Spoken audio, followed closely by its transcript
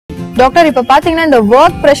Doctor இப்ப பாத்தீங்கன்னா இந்த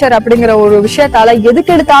ஒர்க் பிரஷர் அப்படிங்கிற ஒரு விஷயத்தால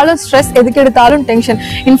எதுக்கு எடுத்தாலும் ஸ்ட்ரெஸ், எதுக்கு எடுத்தாலும் டென்ஷன்.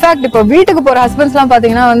 இன்ஃபேக்ட் இப்ப வீட்டுக்கு போற ஹஸ்பண்ட்ஸ் எல்லாம்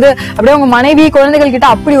பாத்தீங்கன்னா வந்து அப்படியே உங்க மனைவி குழந்தைகள் கிட்ட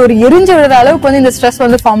அப்படி ஒரு எரிஞ்சு விடுற அளவுக்கு வந்து இந்த ஸ்ட்ரெஸ்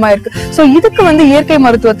வந்து ஃபார்ம் ஆயிருக்கு. சோ இதுக்கு வந்து இயற்கை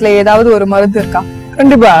மருத்துவத்துல ஏதாவது ஒரு மருந்து இருக்கா?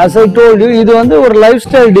 கண்டிப்பா. as I told you, இது வந்து ஒரு லைஃப்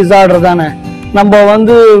ஸ்டைல் டிசார்டர் தானே. நம்ம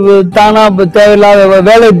வந்து தானா தேவையில்லாத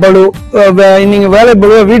வேலைப்பளு, நீங்க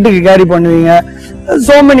வேலைப்பளுவை வீட்டுக்கு கேரி பண்ணுவீங்க.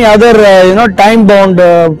 so many other time bound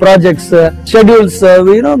projects, schedules,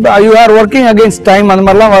 you are working against time, அந்த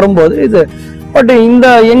மாதிரிலாம் வரும்போது இது. பட் இந்த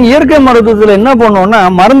இயற்கை மருத்துவத்துல என்ன பண்ணுவோம்னா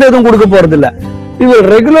மருந்து எதுவும் கொடுக்க போறது இல்ல. you will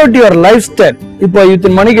regulate your lifestyle. இப்போ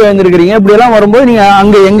இத்தனை மணிக்கு எழுந்திருக்கிறீங்க, இப்படி எல்லாம் வரும்போது நீங்க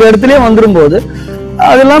அங்க எங்க இடத்துலயே வந்துரும்போது,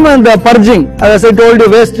 அது இல்லாம இந்த purging, as I told you,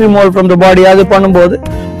 waste removal from the body, அது பண்ணும்போது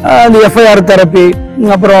இந்த FIR தெரப்பி,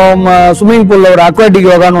 அப்புறம் ஸ்விம்மிங் பூல்ல ஒரு அக்வாட்டிக்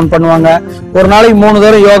யோகான்னு ஒன்று பண்ணுவாங்க. ஒரு நாளைக்கு 3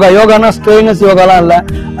 தடவை யோகானா ஸ்ட்ரெயினஸ் யோகாலாம் இல்லை,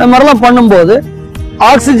 அது மாதிரிலாம் பண்ணும்போது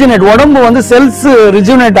ஆக்சிஜனேட், உடம்பு வந்து செல்ஸ்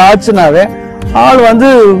ரிஜுனேட் ஆச்சுனாவே ஆள் வந்து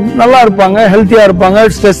நல்லா இருப்பாங்க, ஹெல்த்தியா இருப்பாங்க,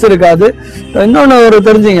 ஸ்ட்ரெஸ் இருக்காது. இன்னொன்னு ஒரு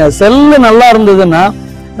தெரிஞ்சுங்க, செல்லு நல்லா இருந்ததுன்னா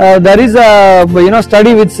there is a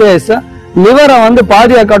study which says லிவரை வந்து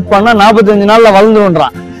பாதியா கட் பண்ணா 45 நாள்ல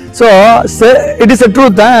வளர்ந்துருன்றான். So it is a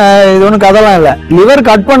truth. இது ஒன்றும் கதெல்லாம் இல்லை. லிவர்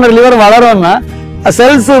கட் பண்ற லிவர் வளரும்னா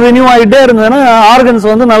செல்ஸ் ரினியூ ஆகிட்டே இருந்ததுன்னா ஆர்கன்ஸ்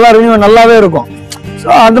வந்து நல்லாவே இருக்கும். ஸோ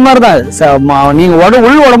அந்த மாதிரி தான் நீங்க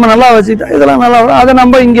உள் உடம்பு நல்லா வச்சுட்டா இதெல்லாம் நல்லா வரும். அதை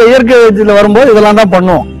நம்ம இங்க இயற்கை வைத்தியத்தில் வரும்போது இதெல்லாம் தான்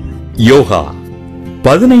பண்ணுவோம். யோகா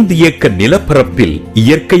 15 ஏக்கர் நிலப்பரப்பில்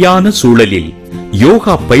இயற்கையான சூழலில்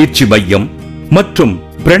யோகா பயிற்சி மையம் மற்றும்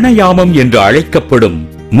பிரணயாமம் என்று அழைக்கப்படும்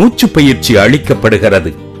மூச்சு பயிற்சி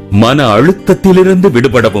அளிக்கப்படுகிறது. மன அழுத்தத்திலிருந்து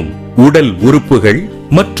விடுபடவும், உடல் உறுப்புகள்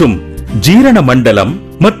மற்றும் ஜீரண மண்டலம்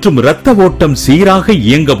மற்றும் இரத்த ஓட்டம் சீராக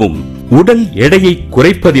இயங்கவும், உடல் எடையை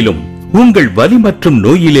குறைப்பதிலும், உங்கள் வலி மற்றும்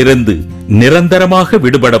நோயிலிருந்து நிரந்தரமாக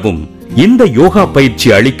விடுபடவும் இந்த யோகா பயிற்சி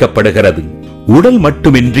அளிக்கப்படுகிறது. உடல்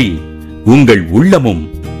மட்டுமின்றி உங்கள் உள்ளமும்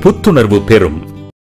புத்துணர்வு பெறும்.